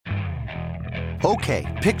Okay,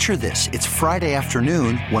 picture this. It's Friday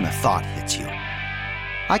afternoon when a thought hits you.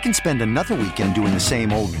 I can spend another weekend doing the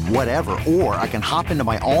same old whatever, or I can hop into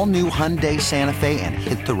my all-new Hyundai Santa Fe and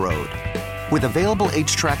hit the road. With available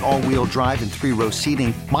H-Track all-wheel drive and 3-row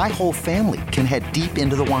seating, my whole family can head deep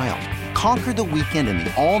into the wild. Conquer the weekend in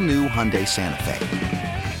the all-new Hyundai Santa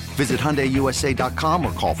Fe. Visit HyundaiUSA.com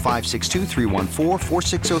or call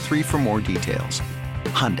 562-314-4603 for more details.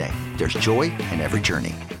 Hyundai, there's joy in every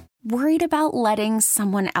journey. Worried about letting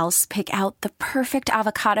someone else pick out the perfect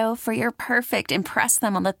avocado for your perfect impress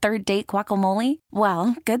them on the third date guacamole?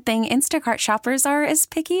 Well, good thing Instacart shoppers are as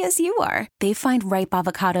picky as you are. They find ripe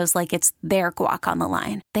avocados like it's their guac on the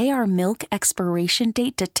line. They are milk expiration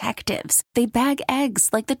date detectives. They bag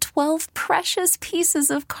eggs like the 12 precious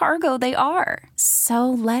pieces of cargo they are. So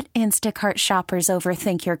let Instacart shoppers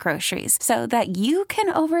overthink your groceries so that you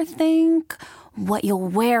can overthink what you'll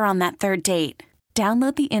wear on that third date.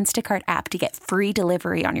 Download the Instacart app to get free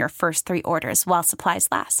delivery on your first 3 orders while supplies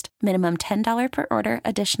last. Minimum $10 per order.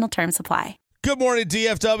 Additional terms apply. Good morning,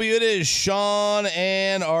 DFW. It is Sean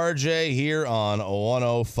and RJ here on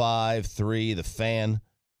 105.3 The Fan.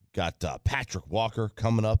 Got Patrick Walker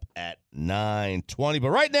coming up at 9:20. But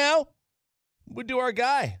right now, we do our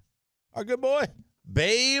guy, our good boy,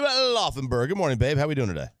 Babe Laufenberg. Good morning, Babe. How we doing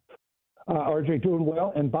today? RJ doing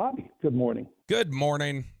well. And Bobby, good morning. Good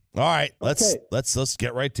morning. All right, let's Okay.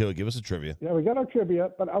 get right to it. Give us a trivia. Yeah, we got our trivia,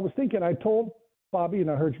 but I was thinking, I told Bobby,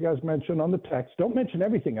 and I heard you guys mention on the text, don't mention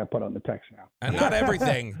everything I put on the text now. And not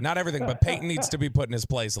everything, but Peyton needs to be put in his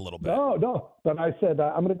place a little bit. No. But I said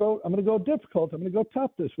I'm going to go difficult. I'm going to go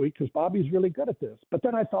tough this week because Bobby's really good at this. But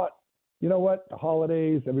then I thought, you know what? The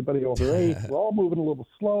holidays, everybody over 8, we're all moving a little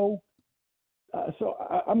slow. So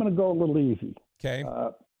I'm going to go a little easy. Okay.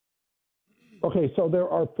 Okay, so there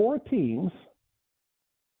are 4 teams.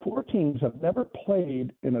 4 teams have never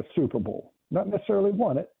played in a Super Bowl. Not necessarily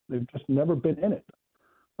won it. They've just never been in it.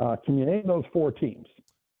 Can you name those 4 teams?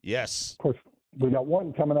 Yes. Of course, we got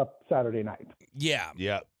one coming up Saturday night. Yeah.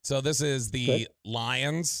 Yeah. So this is the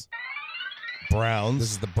Lions. Browns. This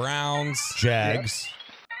is the Browns. Jags.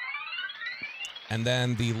 And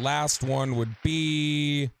then the last one would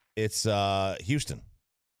be... It's Houston.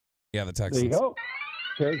 Yeah, the Texans. There you go.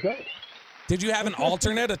 Very good. Did you have an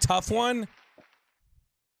alternate, a tough one?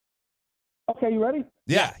 Okay, you ready?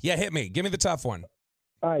 Yeah, hit me. Give me the tough one.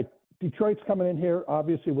 All right. Detroit's coming in here,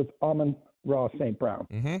 obviously, with Amon-Ra St. Brown.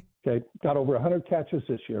 Mm-hmm. Okay, got over 100 catches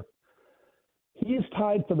this year. He is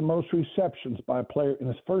tied for the most receptions by a player in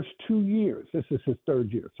his first 2 years. This is his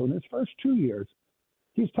 3rd year. So in his first 2 years,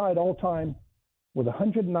 he's tied all time with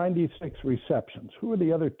 196 receptions. Who are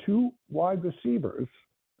the other 2 wide receivers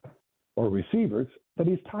that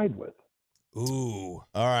he's tied with? Ooh.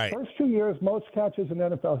 All right. First 2 years, most catches in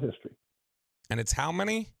NFL history. And it's how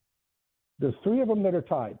many? There's 3 of them that are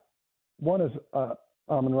tied. One is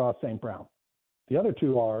Amon-Ra St. Brown. The other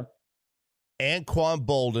 2 are Anquan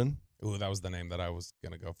Bolden. Ooh, that was the name that I was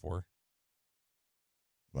going to go for.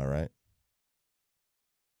 Am I right?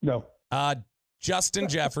 No. Justin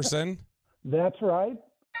Jefferson. That's right.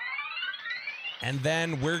 And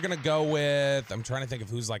then we're going to go with, I'm trying to think of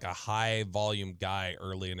who's like a high volume guy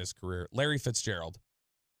early in his career. Larry Fitzgerald.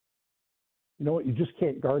 You know what? You just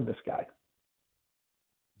can't guard this guy.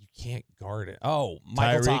 You can't guard it. Oh,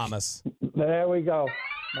 Michael Tyreek. Thomas. There we go.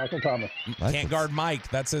 Michael Thomas. Can't guard Mike.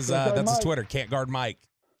 That's his Can't guard his Mike. Twitter. Can't guard Mike.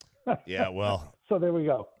 Yeah, well. So there we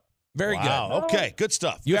go. Very Wow. good. Okay, good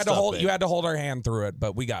stuff. You Good had to stuff, hold babe. you had to hold our hand through it,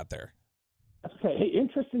 but we got there. Okay. Hey,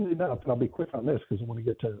 interestingly enough, and I'll be quick on this because I want to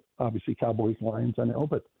get to obviously Cowboys, Lions, I know,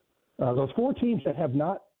 but those 4 teams that have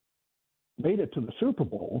not made it to the Super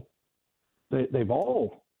Bowl, they've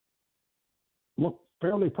all looked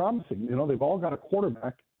fairly promising. You know, they've all got a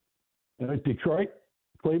quarterback. You know, Detroit,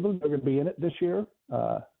 Cleveland, they're going to be in it this year.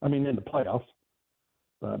 In the playoffs.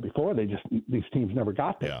 Before these teams never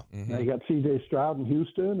got there. Yeah. Mm-hmm. Now you got C.J. Stroud in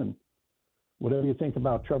Houston, and whatever you think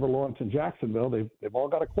about Trevor Lawrence in Jacksonville, they've all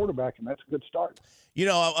got a quarterback, and that's a good start. You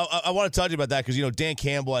know, I want to talk to you about that because, you know, Dan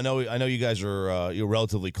Campbell, I know you guys are you're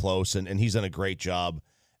relatively close, and he's done a great job.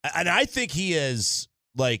 And I think he has,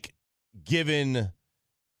 like, given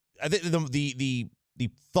 – I think the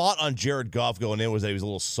thought on Jared Goff going in was that he was a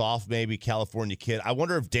little soft, maybe, California kid. I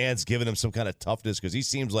wonder if Dan's given him some kind of toughness because he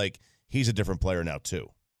seems like he's a different player now, too.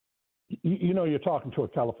 You know, you're talking to a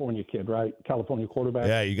California kid, right? California quarterback.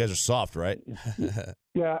 Yeah, you guys are soft, right?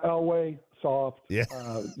 Yeah, Elway, soft. Yeah.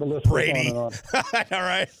 The list Brady. goes on and on. All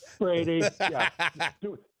right. Brady. Yeah.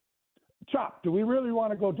 Chop, do we really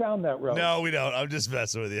want to go down that road? No, we don't. I'm just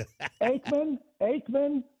messing with you.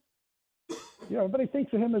 Aikman. You know, everybody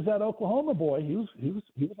thinks of him as that Oklahoma boy. He was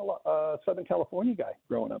a Southern California guy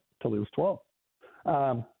growing up till he was 12.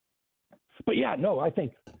 But yeah, no, I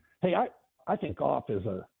think Goff is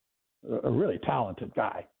a really talented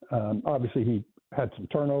guy. Obviously, he had some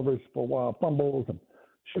turnovers for a while, fumbles, and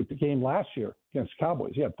shoot, the game last year against the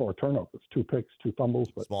Cowboys, he had 4 turnovers, 2 picks, 2 fumbles.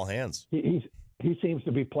 But small hands. He seems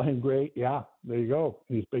to be playing great. Yeah, there you go.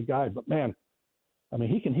 He's a big guy, but man, I mean,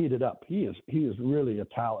 he can heat it up. He is really a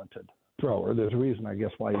talented thrower. There's a reason, I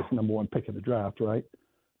guess, why he's the number 1 pick of the draft, right?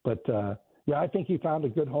 But yeah, I think he found a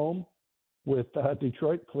good home with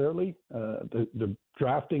Detroit. Clearly, the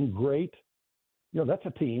drafting great. That's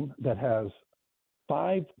a team that has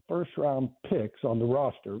 5 first-round picks on the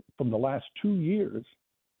roster from the last 2 years,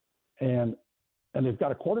 and they've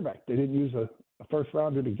got a quarterback. They didn't use a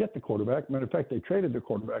first-rounder to get the quarterback. Matter of fact, they traded their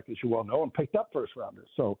quarterback, as you well know, and picked up first-rounders.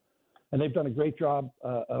 So, and they've done a great job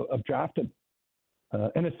of drafting.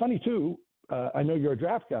 And it's funny too. I know you're a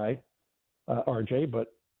draft guy, RJ,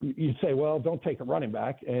 but you'd say, well, don't take a running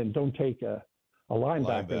back and don't take a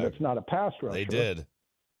linebacker that's not a pass rusher. They did.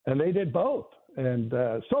 And they did both. And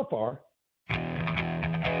so far.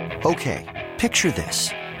 Okay, picture this.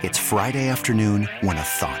 It's Friday afternoon when a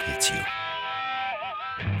thought hits you.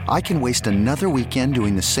 I can waste another weekend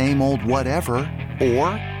doing the same old whatever, or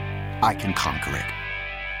I can conquer it.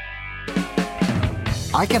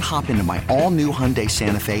 I can hop into my all-new Hyundai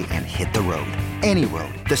Santa Fe and hit the road. Any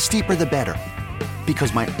road. The steeper, the better.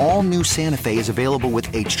 Because my all-new Santa Fe is available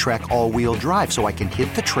with H-Track all-wheel drive, so I can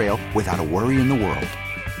hit the trail without a worry in the world.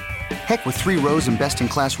 Heck, with 3 rows and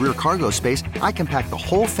best-in-class rear cargo space, I can pack the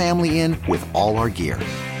whole family in with all our gear.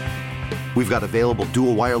 We've got available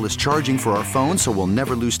dual wireless charging for our phones, so we'll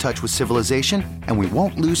never lose touch with civilization, and we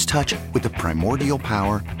won't lose touch with the primordial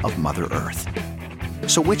power of Mother Earth.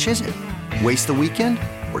 So which is it? Waste the weekend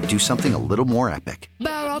or do something a little more epic?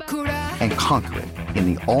 And conquer it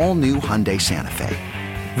in the all-new Hyundai Santa Fe.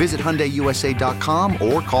 Visit HyundaiUSA.com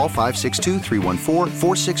or call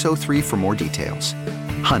 562-314-4603 for more details.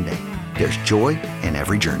 Hyundai, there's joy in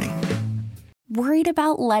every journey. Worried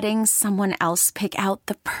about letting someone else pick out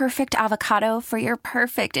the perfect avocado for your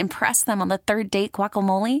perfect impress them on the 3rd date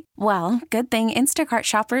guacamole? Well, good thing Instacart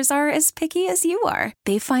shoppers are as picky as you are.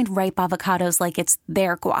 They find ripe avocados like it's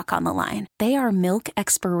their guac on the line. They are milk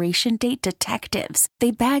expiration date detectives.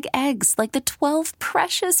 They bag eggs like the 12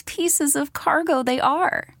 precious pieces of cargo they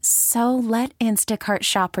are. So let Instacart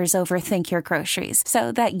shoppers overthink your groceries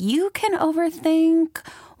so that you can overthink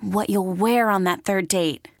what you'll wear on that 3rd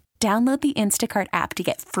date. Download the Instacart app to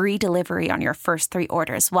get free delivery on your first 3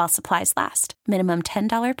 orders while supplies last. Minimum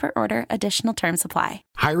 $10 per order. Additional terms apply.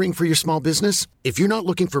 Hiring for your small business? If you're not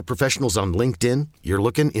looking for professionals on LinkedIn, you're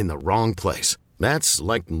looking in the wrong place. That's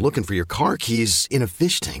like looking for your car keys in a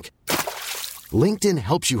fish tank. LinkedIn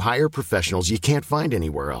helps you hire professionals you can't find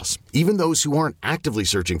anywhere else, even those who aren't actively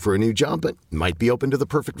searching for a new job but might be open to the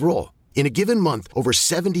perfect role. In a given month, over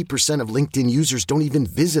 70% of LinkedIn users don't even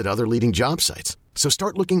visit other leading job sites. So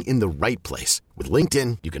start looking in the right place. With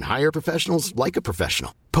LinkedIn, you can hire professionals like a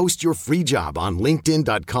professional. Post your free job on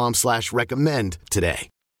linkedin.com/recommend today.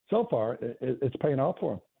 So far, it's paying off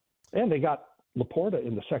for them. And they got Laporta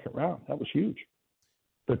in the 2nd round. That was huge.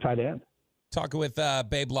 The tight end. Talking with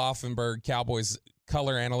Babe Laufenberg, Cowboys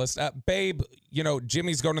color analyst. Babe,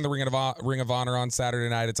 Jimmy's going to the Ring of Honor on Saturday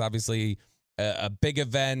night. It's obviously a big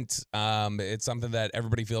event. It's something that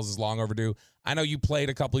everybody feels is long overdue. I know you played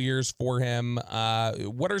a couple years for him.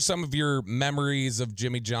 What are some of your memories of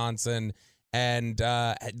Jimmy Johnson? And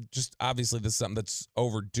just obviously this is something that's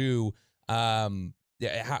overdue.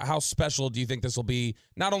 How special do you think this will be,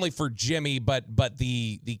 not only for Jimmy, but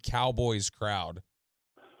the Cowboys crowd?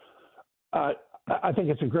 I think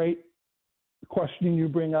it's a great question you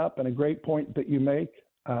bring up and a great point that you make,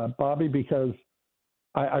 Bobby, because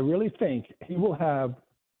I really think he will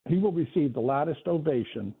receive the loudest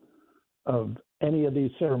ovation of any of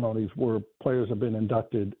these ceremonies where players have been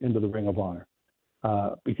inducted into the Ring of Honor.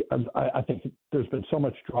 Because I think there's been so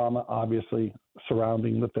much drama, obviously,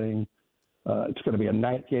 surrounding the thing. It's going to be a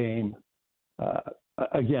night game.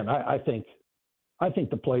 Again, I think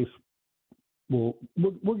the place we're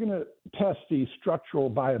going to test the structural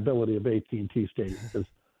viability of AT&T Stadium, because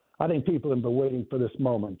I think people have been waiting for this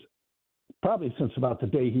moment probably since about the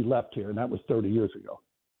day he left here, and that was 30 years ago.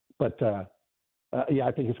 But, yeah,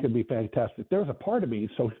 I think it's going to be fantastic. There's a part of me,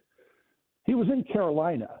 so he was in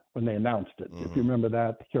Carolina when they announced it, if you remember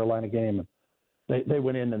that, the Carolina game. They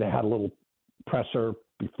went in and they had a little presser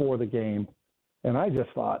before the game, and I just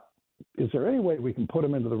thought, is there any way we can put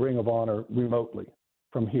him into the Ring of Honor remotely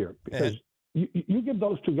from here? Because you give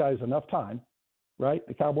those two guys enough time, right,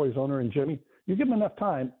 the Cowboys owner and Jimmy, you give them enough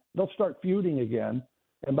time, they'll start feuding again.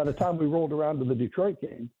 And by the time we rolled around to the Detroit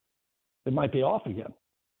game, it might be off again.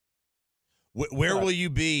 Where will you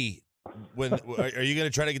be when? Are you going to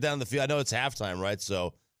try to get down the field? I know it's halftime, right?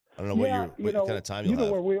 So I don't know what kind of time you'll have. You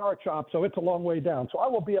know where we are, Chop. So it's a long way down. So I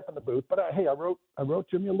will be up in the booth. But I wrote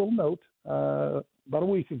Jimmy a little note about a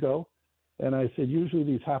week ago, and I said usually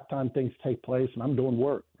these halftime things take place, and I'm doing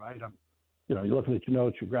work, right? You're looking at your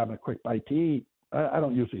notes, you're grabbing a quick bite to eat. I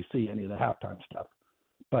don't usually see any of the halftime stuff,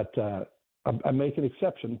 but I make an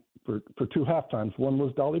exception for two halftimes. One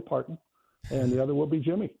was Dolly Parton, and the other will be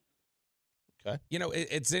Jimmy. Okay.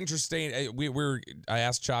 It's interesting. I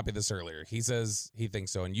asked Choppy this earlier. He says he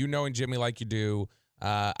thinks so, and knowing Jimmy like you do,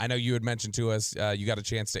 I know you had mentioned to us you got a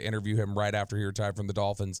chance to interview him right after he retired from the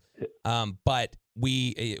Dolphins. But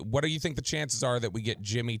what do you think the chances are that we get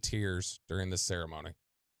Jimmy tears during this ceremony?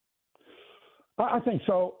 I think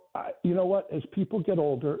so. You know what? As people get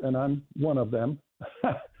older, and I'm one of them,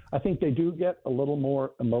 I think they do get a little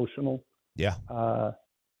more emotional. Yeah.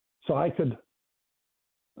 So I could,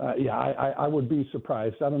 I would be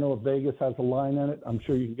surprised. I don't know if Vegas has a line on it. I'm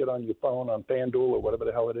sure you can get on your phone on FanDuel or whatever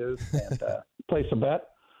the hell it is and place a bet.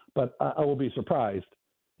 But I will be surprised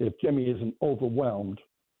if Jimmy isn't overwhelmed.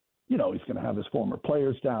 He's going to have his former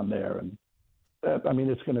players down there, and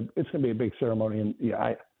it's going to be a big ceremony. And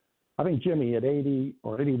I think Jimmy at 80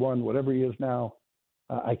 or 81, whatever he is now,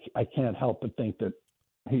 I can't help but think that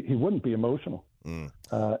he wouldn't be emotional, and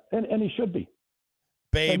he should be.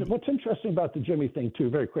 Babe. And what's interesting about the Jimmy thing too,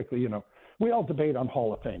 very quickly, we all debate on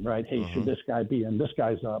Hall of Fame, right? Hey, should this guy be in? This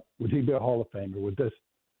guy's up. Would he be a Hall of Famer? Would this?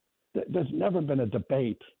 There's never been a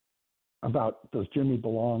debate about does Jimmy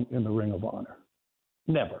belong in the Ring of Honor?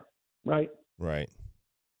 Never, right? Right.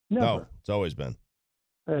 Never. No, it's always been.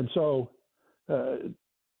 And so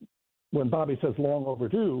when Bobby says long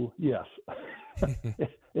overdue, yes,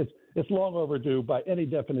 it's long overdue by any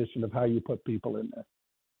definition of how you put people in there.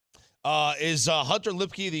 Is Hunter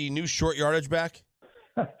Lipke the new short yardage back?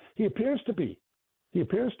 He appears to be.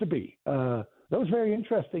 That was very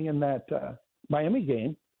interesting in that Miami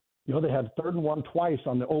game. They had 3rd and 1 twice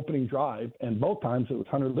on the opening drive, and both times it was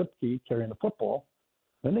Hunter Lipke carrying the football.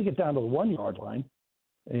 Then they get down to the 1-yard line,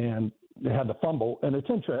 and they had the fumble. And it's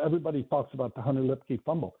interesting. Everybody talks about the Hunter Lipke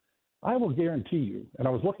fumble. I will guarantee you, and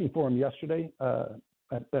I was looking for him yesterday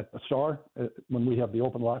at the Star when we have the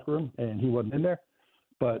open locker room, and he wasn't in there.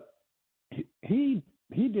 But he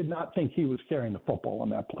did not think he was carrying the football on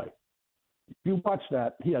that play. You watch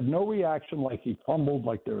that. He had no reaction like he fumbled,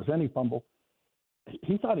 like there was any fumble.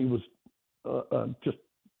 He thought he was just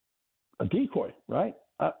a decoy, right?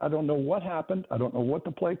 I don't know what happened. I don't know what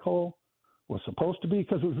the play call was supposed to be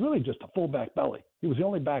because it was really just a fullback belly. He was the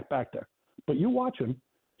only back there. But you watch him.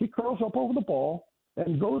 He curls up over the ball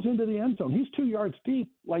and goes into the end zone. He's 2 yards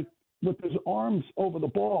deep, like with his arms over the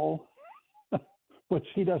ball, which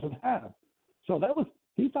he doesn't have. So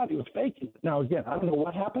he thought he was faking it. Now, again, I don't know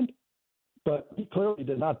what happened, but he clearly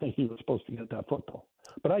did not think he was supposed to get that football.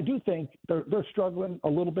 But I do think they're struggling a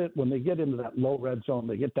little bit when they get into that low red zone.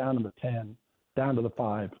 They get down to the 10, down to the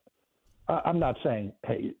 5. I'm not saying,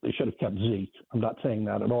 hey, they should have kept Zeke. I'm not saying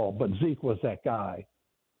that at all. But Zeke was that guy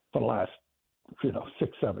for the last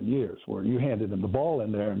 6-7 years where you handed him the ball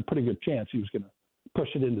in there and pretty good chance he was going to push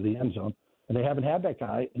it into the end zone. And they haven't had that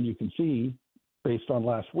guy. And you can see based on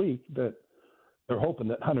last week that they're hoping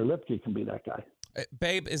that Hunter Lipke can be that guy.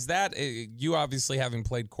 Babe, is that you obviously having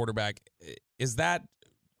played quarterback, is that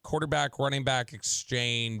quarterback running back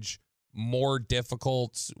exchange more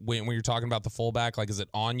difficult when you're talking about the fullback? Like, is it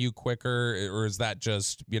on you quicker, or is that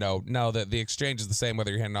just, no, the exchange is the same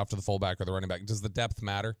whether you're handing off to the fullback or the running back? Does the depth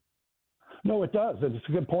matter? No, it does. And it's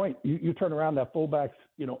a good point. You turn around, that fullback's,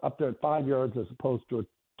 up there at 5 yards as opposed to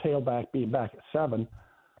a tailback being back at 7.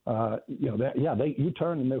 You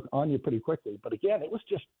turn and they're on you pretty quickly. But again, it was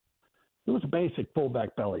a basic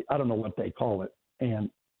fullback belly. I don't know what they call it. And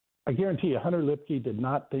I guarantee you, Hunter Lipke did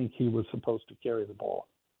not think he was supposed to carry the ball.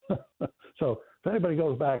 So if anybody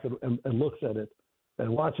goes back and looks at it and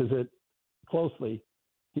watches it closely,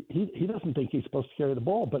 he doesn't think he's supposed to carry the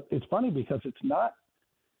ball. But it's funny because it's not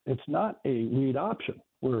a read option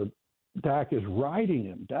where Dak is riding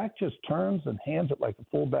him. Dak just turns and hands it like a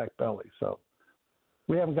fullback belly. So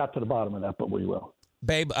we haven't got to the bottom of that, but we will.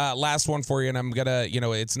 Babe, last one for you, and I'm going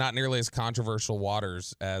to, it's not nearly as controversial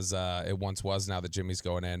waters as it once was now that Jimmy's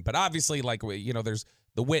going in. But obviously, there's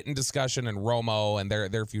the Witten discussion and Romo and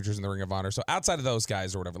their futures in the Ring of Honor. So outside of those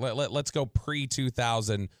guys or whatever, let's go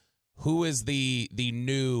pre-2000. Who is the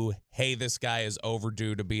new, hey, this guy is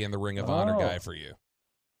overdue to be in the Ring of Honor guy for you?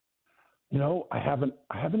 I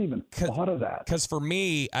haven't even thought of that. Because for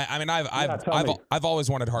me, I've always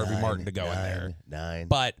wanted Harvey Martin to go in there.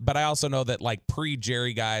 But I also know that like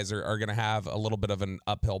pre-Jerry guys are going to have a little bit of an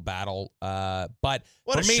uphill battle. But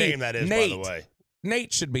what for a me, shame that is, by the way.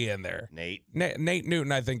 Nate should be in there. Nate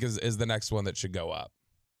Newton, I think, is the next one that should go up.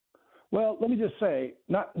 Well, let me just say,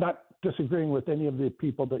 not disagreeing with any of the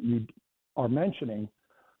people that you are mentioning,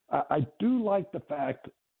 I do like the fact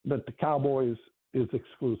that the Cowboys is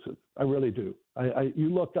exclusive. I really do.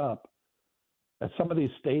 You look up at some of these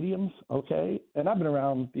stadiums, okay, and I've been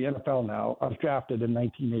around the NFL now. I was drafted in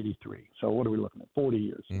 1983. So what are we looking at? 40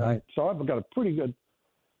 years, right? So I've got a pretty good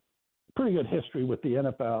history with the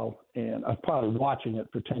NFL, and I'm probably watching it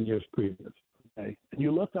for 10 years previous. Okay, and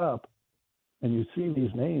you look up and you see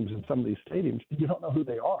these names in some of these stadiums, and you don't know who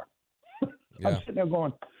they are. Yeah. I'm sitting there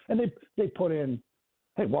going, and they put in,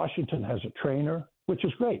 hey, Washington has a trainer, which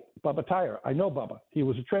is great. Bubba Tyre. I know Bubba. He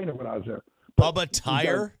was a trainer when I was there. Bubba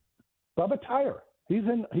Tyre? Bubba Tyre. He's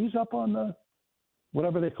up on the,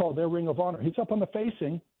 whatever they call their Ring of Honor. He's up on the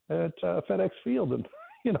facing at FedEx Field. And,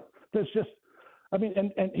 there's just,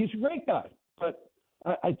 and he's a great guy. But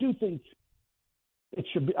I do think it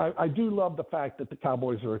should be, I do love the fact that the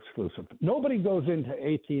Cowboys are exclusive. Nobody goes into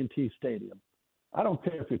AT&T Stadium. I don't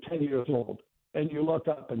care if you're 10 years old and you look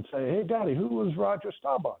up and say, hey, Daddy, who was Roger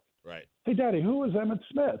Staubach? Right. Hey, Daddy, who was Emmitt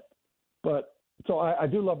Smith? But so I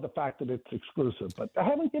do love the fact that it's exclusive, but I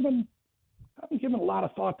haven't given a lot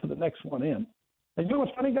of thought to the next one in. And you know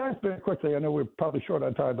what's funny, guys? Very quickly, I know we're probably short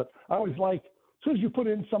on time, but I always like, as soon as you put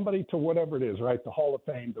in somebody to whatever it is, right, the Hall of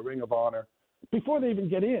Fame, the Ring of Honor, before they even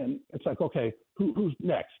get in, it's like, okay, who's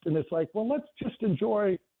next? And it's like, well, let's just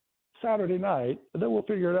enjoy Saturday night, and then we'll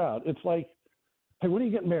figure it out. It's like, hey, when are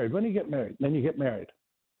you getting married? When do you get married? Then you get married.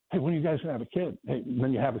 Hey, when are you guys going to have a kid? Hey,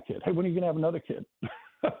 then you have a kid. Hey, when are you going to have another kid?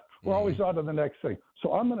 We're always on to the next thing.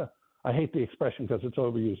 So I hate the expression because it's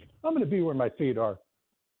overused. I'm going to be where my feet are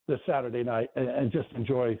this Saturday night and just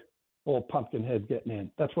enjoy old Pumpkinhead getting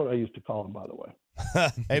in. That's what I used to call him, by the way.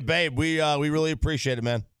 Hey, Babe, we really appreciate it,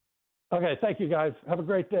 man. Okay, thank you, guys. Have a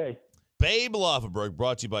great day. Babe Laufenberg,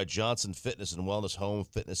 brought to you by Johnson Fitness and Wellness Home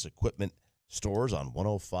Fitness Equipment Stores on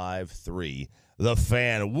 105.3 The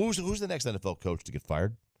Fan. Who's the next NFL coach to get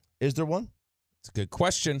fired? Is there one? It's a good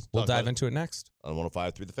question. We'll dive into it next. On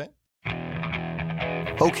 105.3 The Fan.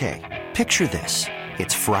 Okay, picture this.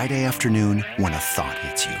 It's Friday afternoon when a thought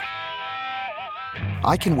hits you.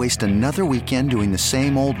 I can waste another weekend doing the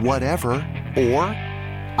same old whatever, or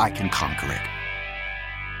I can conquer it.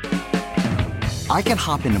 I can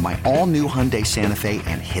hop into my all-new Hyundai Santa Fe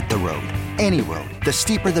and hit the road. Any road. The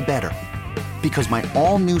steeper, the better. Because my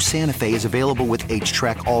all-new Santa Fe is available with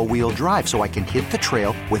H-Track all-wheel drive, so I can hit the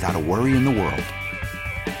trail without a worry in the world.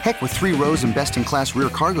 Heck, with 3 rows and best-in-class rear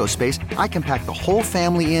cargo space, I can pack the whole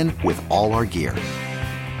family in with all our gear.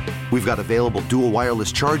 We've got available dual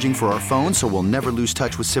wireless charging for our phones, so we'll never lose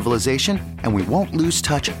touch with civilization, and we won't lose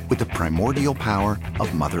touch with the primordial power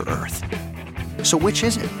of Mother Earth. So which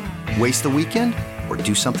is it? Waste the weekend or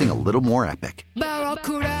do something a little more epic?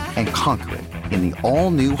 And conquer it in the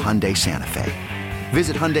all-new Hyundai Santa Fe.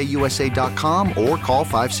 Visit HyundaiUSA.com or call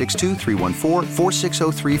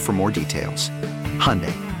 562-314-4603 for more details.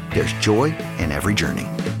 Hyundai, there's joy in every journey.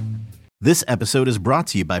 This episode is brought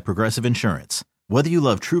to you by Progressive Insurance. Whether you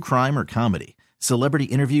love true crime or comedy, celebrity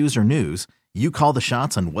interviews or news, you call the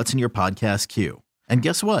shots on what's in your podcast queue. And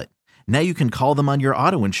guess what? Now you can call them on your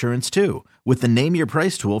auto insurance too with the Name Your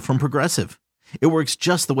Price tool from Progressive. It works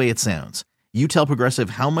just the way it sounds. You tell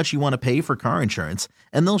Progressive how much you want to pay for car insurance,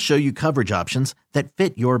 and they'll show you coverage options that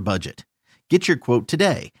fit your budget. Get your quote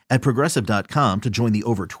today at Progressive.com to join the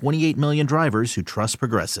over 28 million drivers who trust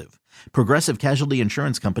Progressive. Progressive Casualty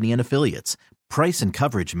Insurance Company and Affiliates. Price and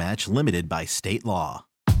coverage match limited by state law.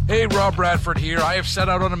 Hey, Rob Bradford here. I have set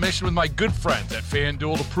out on a mission with my good friends at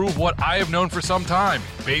FanDuel to prove what I have known for some time.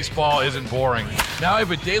 Baseball isn't boring. Now I have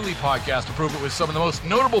a daily podcast to prove it with some of the most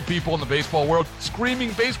notable people in the baseball world,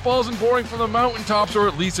 screaming baseball isn't boring from the mountaintops, or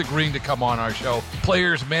at least agreeing to come on our show.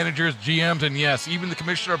 Players, managers, GMs, and yes, even the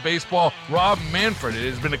commissioner of baseball, Rob Manfred. It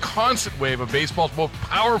has been a constant wave of baseball's most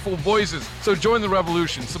powerful voices. So join the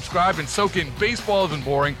revolution. Subscribe and soak in Baseball Isn't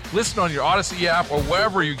Boring. Listen on your Odyssey app or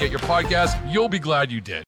wherever you get your podcasts. You'll be glad you did.